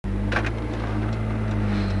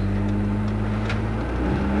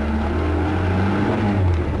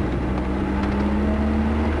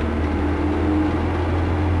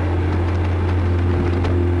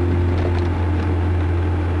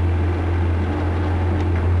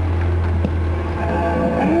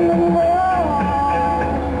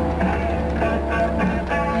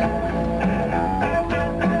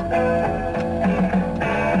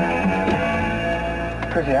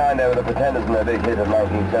wasn't a big hit of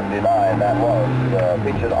 1979, that was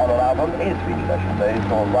featured on an album, is featured I should say, it's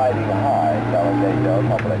called Riding High, Alan Gay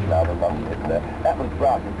compilation album, once hit there. That was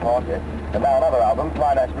Brass and Quartet. And now another album,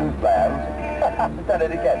 Climax Blues Band. I've done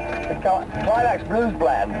it again. The Climax Blues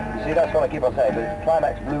Band. You see, that's what I keep on saying, but it's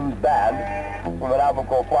Climax Blues Band from an album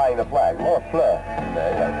called Flying the Flag. More fleur in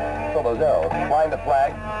there, you know. It's all those L's. Flying the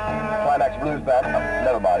Flag, Climax Blues Band. Oh,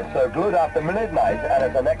 never mind. It's so Glued After Midnight, and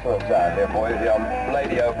it's an excellent sound here for you on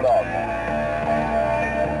Radio Blog.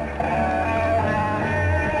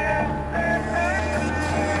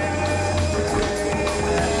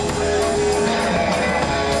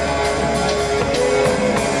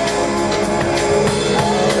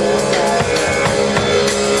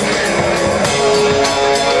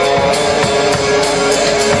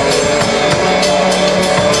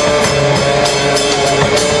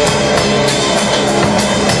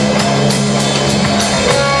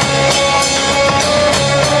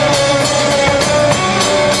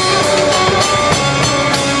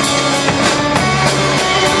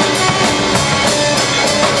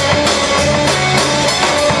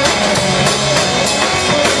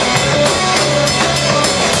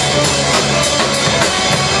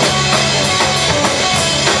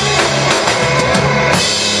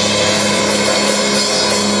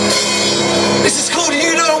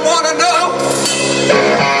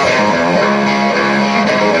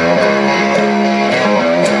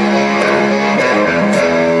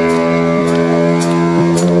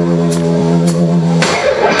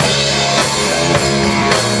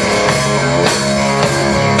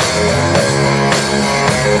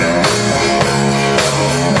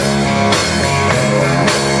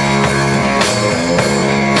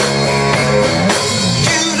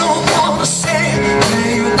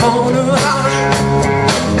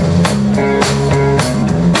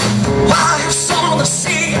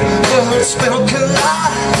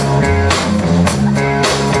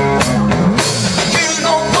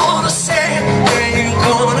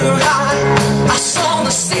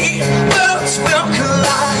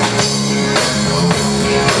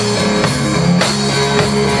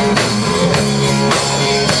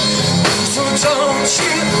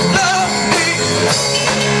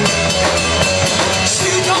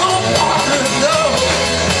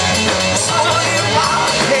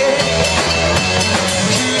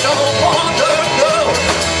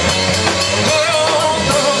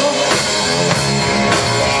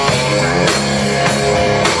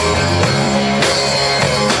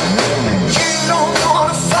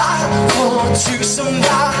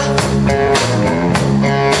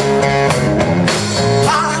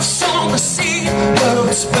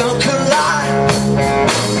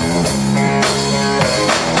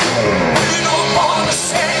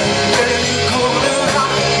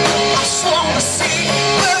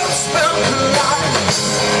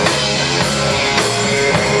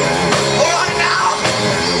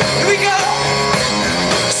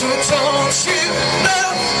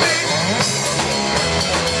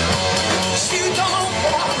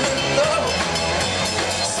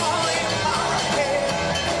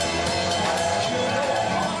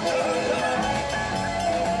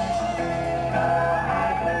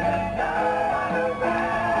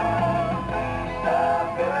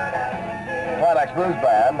 Blues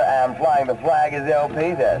Band, and Flying the Flag is the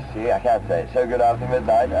LP there. See, I can't say it. So Good After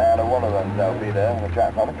Midnight, and a one of them's LP there, and a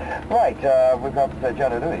track from it. Right, we've got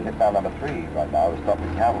Jonah Louie, hit down number 3 right now. We're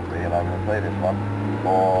stopping Cavalry, and I'm going to play this one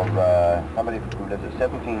for somebody who lives at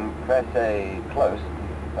 17 Cressay Close,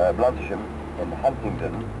 Bluntisham, in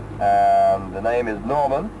Huntingdon, and the name is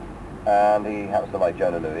Norman, and he happens to like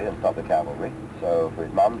Jonah Louie and Stop the Cavalry. So for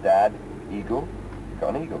his mum, dad, Eagle,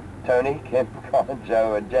 got an eagle. Tony, Kim, Colin,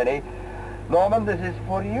 Joe, and Jenny. Norman, this is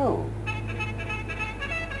for you.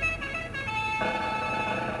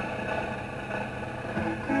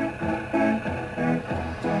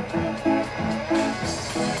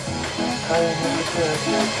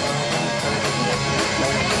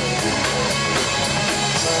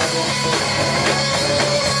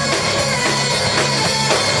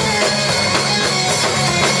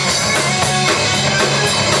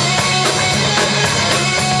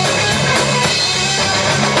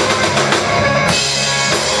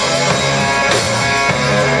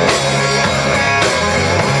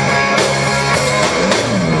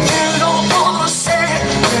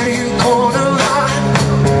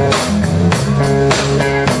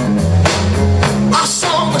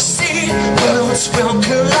 Will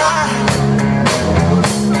collide.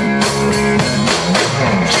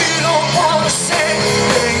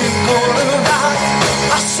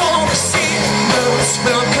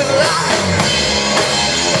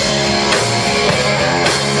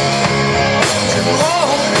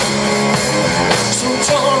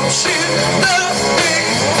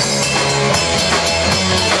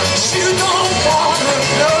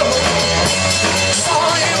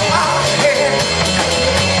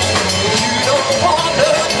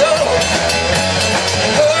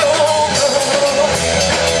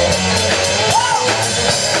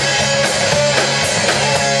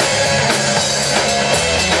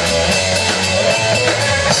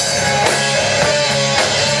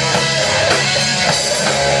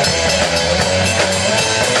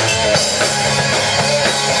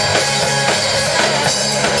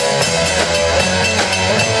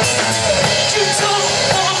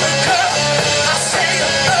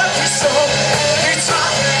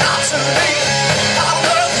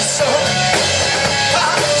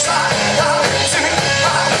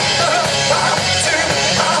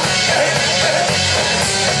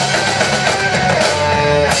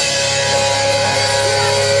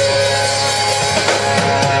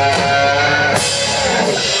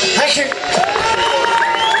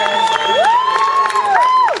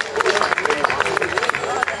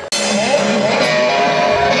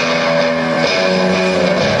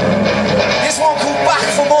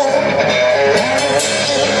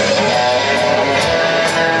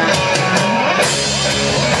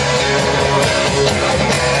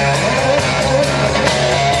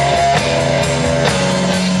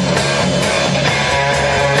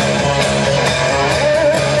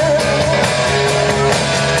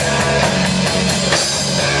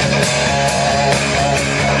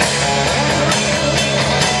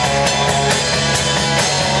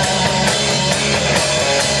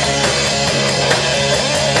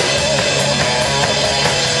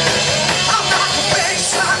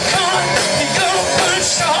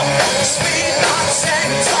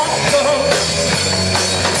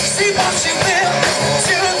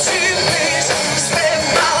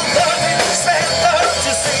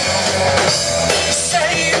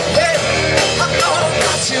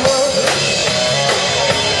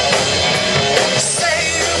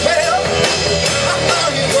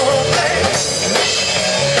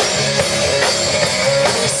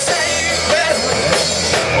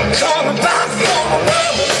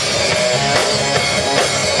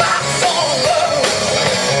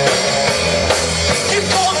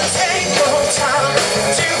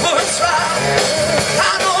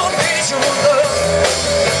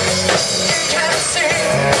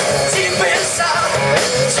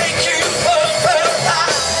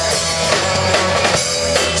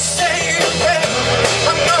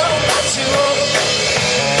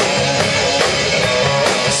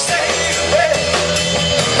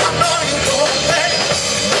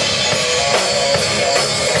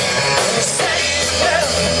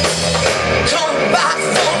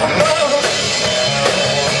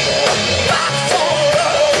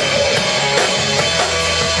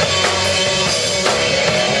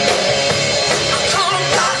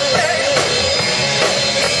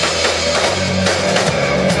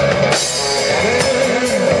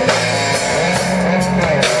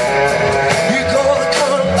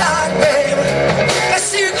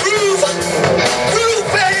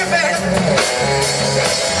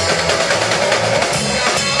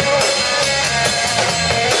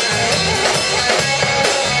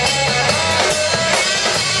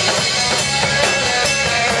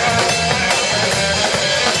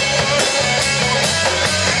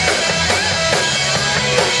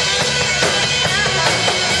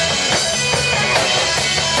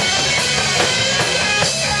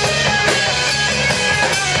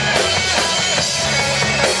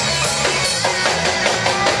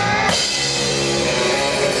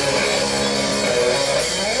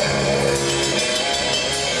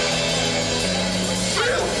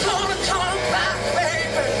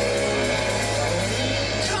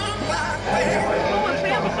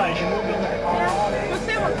 station, we'll be on there. Yeah, we'll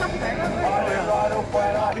see what's happening.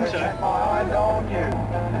 I think so.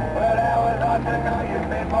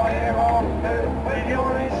 With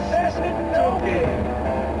your incessant talking,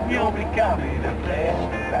 you'll be coming to play.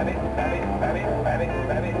 Rabbit, rabbit, rabbit,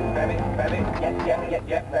 rabbit, rabbit, rabbit, rabbit,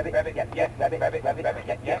 yeah, rabbit, rabbit, rabbit, rabbit,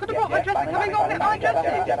 rabbit, yeah. Could have brought my dresses. Can we go and get my dresses?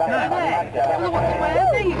 No. Because I want to wear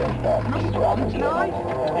these. Must one tonight.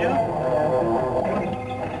 Yeah.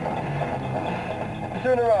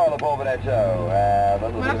 Sooner on the Burnett Show. That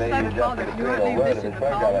We'll will have to be say just before the that you won't real leave word this of in this the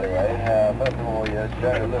program car. anyway. First of all, yes,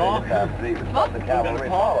 Joe Lewis, Sam Street, the cavalry,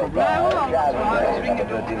 followed by that's right. Number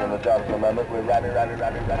 13 on the Johnson Amendment. We're rabbit.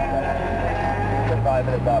 5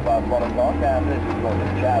 minutes after 1 o'clock, and this is what is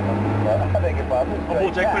Chadman. I beg your pardon. Oh,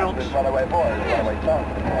 take me on. Runaway boys, runaway sons.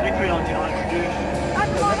 J399 produced.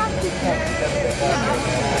 That's my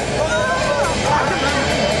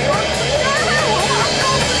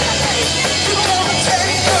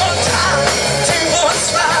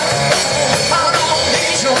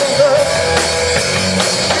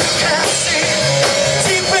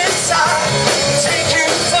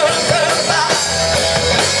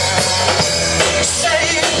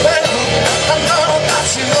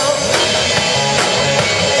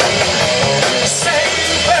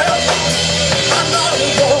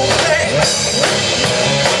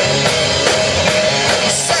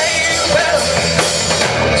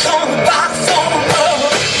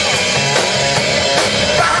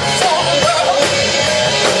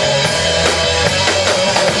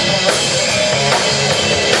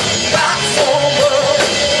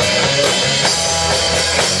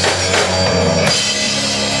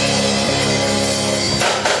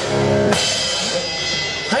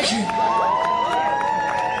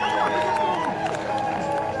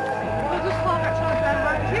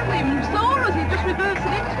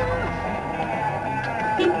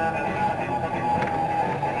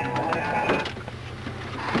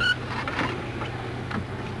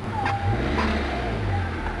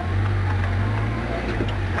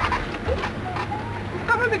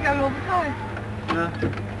going all the time. Yeah.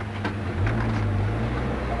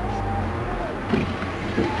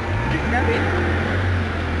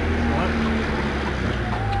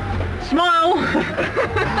 Smile!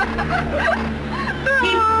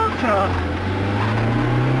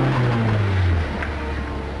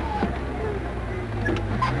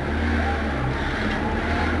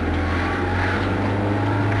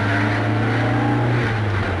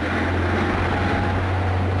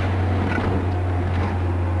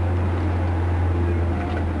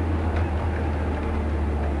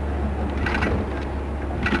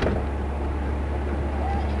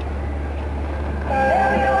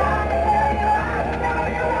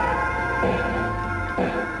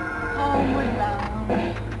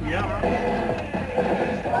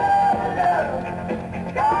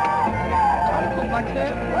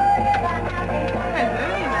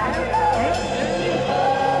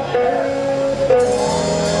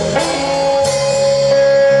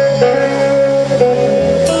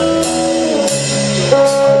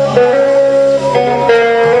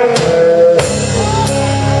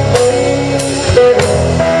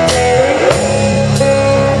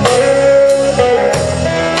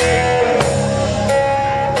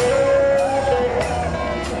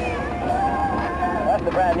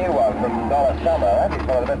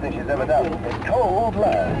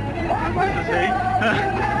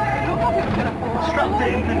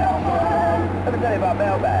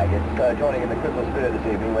 Joining in the Christmas spirit this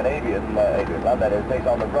evening when Adrian that is, takes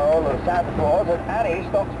on the role of Santa Claus, and Annie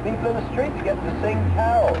stops people in the street to get to sing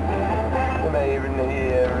carols. You may even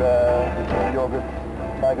hear your good,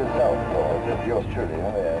 my good self, or just yours truly.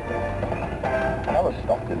 Oh, yeah. I was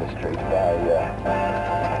stopped in the street by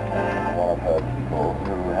one of her people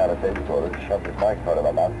who had a tape recorder and shoved his microphone in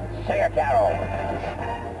my mouth. Sing a carol!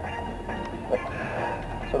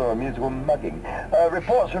 Sort of a musical mugging.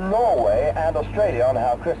 Reports from Norway and Australia on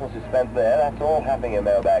how Christmas is spent there. That's all happening in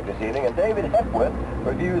Mailbag this evening. And David Hepworth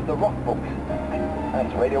reviews the rock books.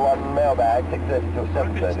 That's Radio 1 Mailbag, 6:30 till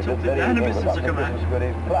 7:30. This very evening with lots of Christmas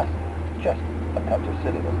goodies, plus just a touch of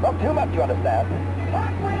silliness. Not too much, you understand.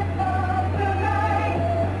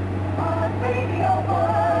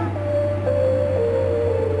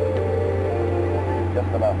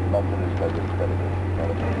 Just enough not to disturb this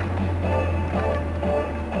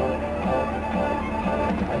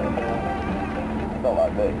not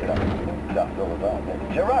like me, you know, just all the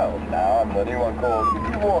time. Jerome now, and the new one called,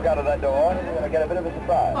 if you walk out of that door, you're going to get a bit of a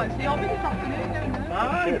surprise. Oh, it's the obvious afternoon, don't you?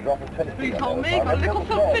 She had dropped a 20 He told me, got a little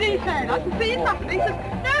something, he said. I can see it happening. He says,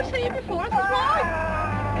 no, I've seen you before. I said, why?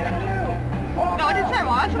 No, I didn't say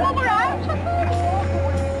why. I said, well, we're out.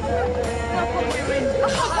 I thought we were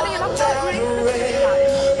in.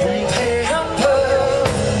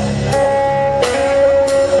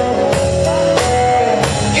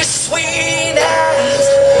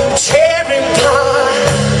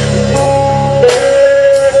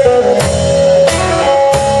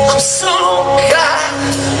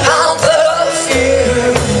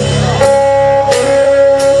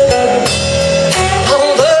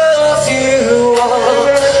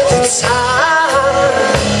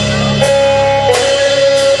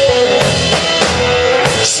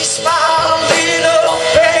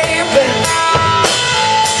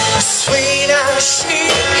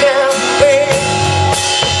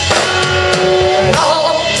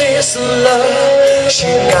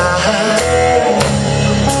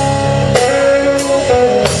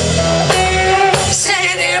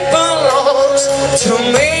 Said it belongs to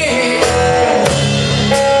me.